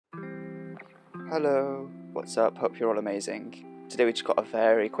Hello, what's up? Hope you're all amazing. Today we just got a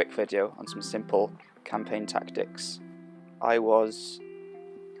very quick video on some simple campaign tactics. I was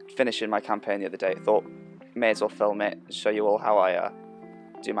finishing my campaign the other day, thought may as well film it and show you all how I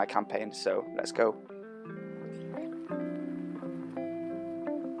do my campaign, so let's go.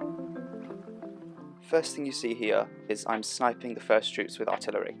 First thing you see here is I'm sniping the first troops with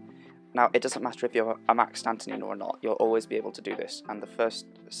artillery. Now, it doesn't matter if you're a maxed Antonino or not, you'll always be able to do this, and the first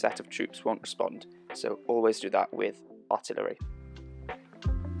set of troops won't respond, so always do that with artillery.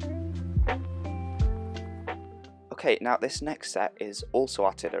 Okay, now this next set is also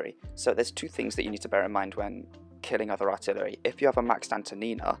artillery, so there's two things that you need to bear in mind when killing other artillery. If you have a maxed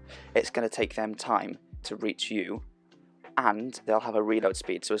Antonina, it's going to take them time to reach you, and they'll have a reload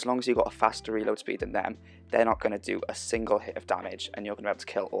speed, so as long as you've got a faster reload speed than them, they're not going to do a single hit of damage and you're going to be able to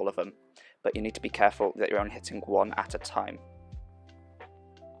kill all of them. But you need to be careful that you're only hitting one at a time.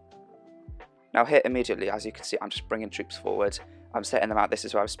 Now here immediately, as you can see, I'm just bringing troops forward. I'm setting them out, this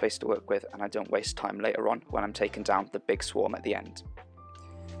is where I have space to work with, and I don't waste time later on when I'm taking down the big swarm at the end.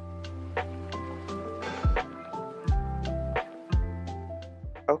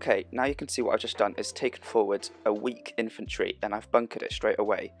 Okay, now you can see what I've just done is taken forward a weak infantry and I've bunkered it straight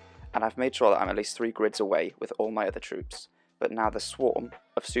away, and I've made sure that I'm at least 3 grids away with all my other troops. But now the swarm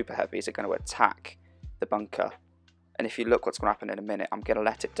of super heavies are going to attack the bunker, and if you look what's going to happen in a minute, I'm going to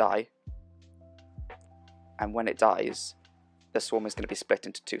let it die, and when it dies the swarm is going to be split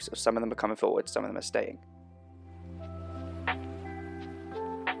into two, so some of them are coming forward, some of them are staying.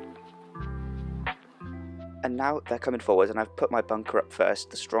 And now they're coming forward and I've put my bunker up first,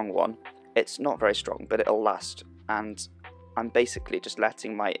 the strong one. It's not very strong, but it'll last, and I'm basically just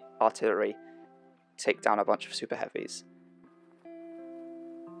letting my artillery take down a bunch of super heavies.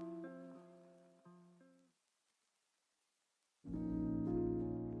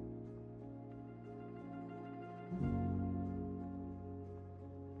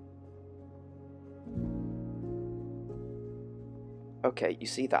 Okay, you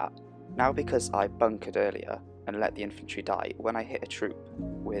see that? Now because I bunkered earlier and let the infantry die, when I hit a troop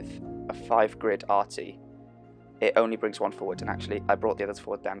with a 5 grid arty, it only brings one forward, and actually I brought the others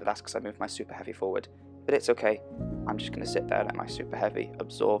forward then, but that's because I moved my super heavy forward. But it's okay, I'm just going to sit there and let my super heavy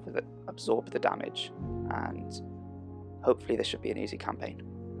absorb the damage, and hopefully this should be an easy campaign.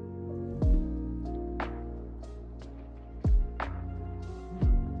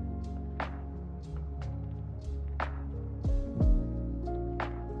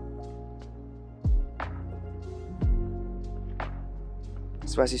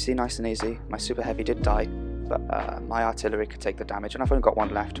 So as you see, nice and easy, my super heavy did die, but my artillery could take the damage, and I've only got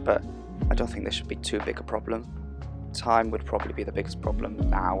one left, but I don't think this should be too big a problem. Time would probably be the biggest problem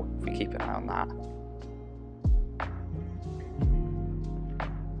now, if we keep an eye on that.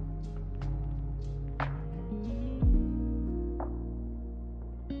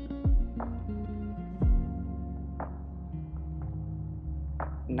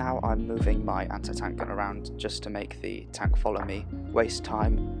 Now I'm moving my anti-tank gun around just to make the tank follow me, waste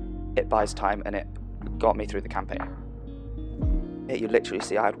time, it buys time, and it got me through the campaign. Here you literally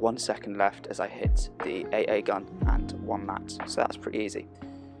see I had 1 second left as I hit the AA gun and won that, so that's pretty easy.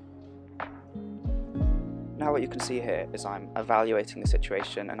 Now what you can see here is I'm evaluating the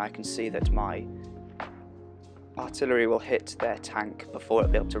situation, and I can see that my artillery will hit their tank before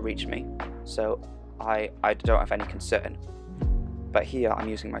it'll be able to reach me, so I don't have any concern. But here I'm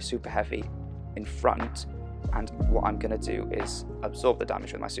using my super heavy in front, and what I'm going to do is absorb the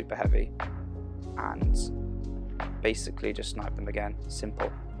damage with my super heavy and basically just snipe them again. Simple.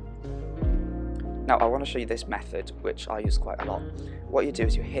 Now I want to show you this method, which I use quite a lot. What you do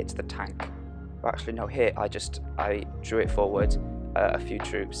is you hit the tank. Well, actually no, here I drew it forward a few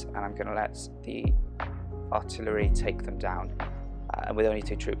troops, and I'm going to let the artillery take them down, and with only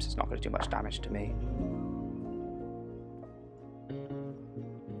 2 troops it's not going to do much damage to me.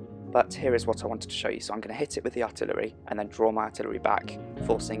 But here is what I wanted to show you. So I'm going to hit it with the artillery and then draw my artillery back,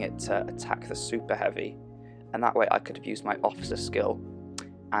 forcing it to attack the super heavy. And that way I could have used my officer skill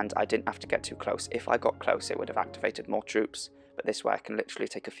and I didn't have to get too close. If I got close it would have activated more troops, but this way I can literally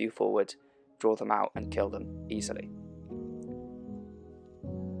take a few forward, draw them out and kill them easily.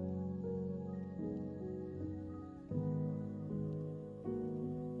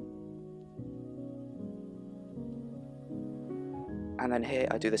 And then here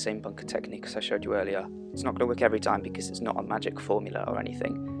I do the same bunker technique as I showed you earlier. It's not going to work every time because it's not a magic formula or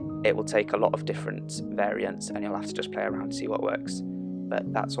anything. It will take a lot of different variants and you'll have to just play around and see what works.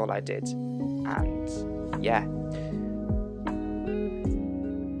 But that's all I did, and yeah.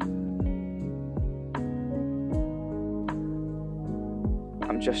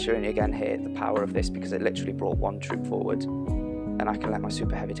 just showing you again here the power of this, because it literally brought one troop forward, and I can let my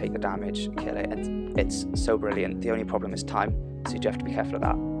super heavy take the damage, kill it, and it's so brilliant. The only problem is time, so you do have to be careful of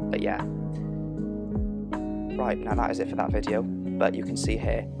that, but yeah. Right, now that is it for that video, but you can see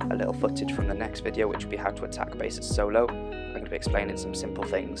here a little footage from the next video, which will be how to attack bases solo. I'm going to be explaining some simple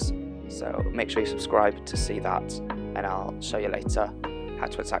things, so make sure you subscribe to see that, and I'll show you later how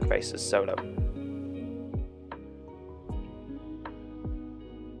to attack bases solo.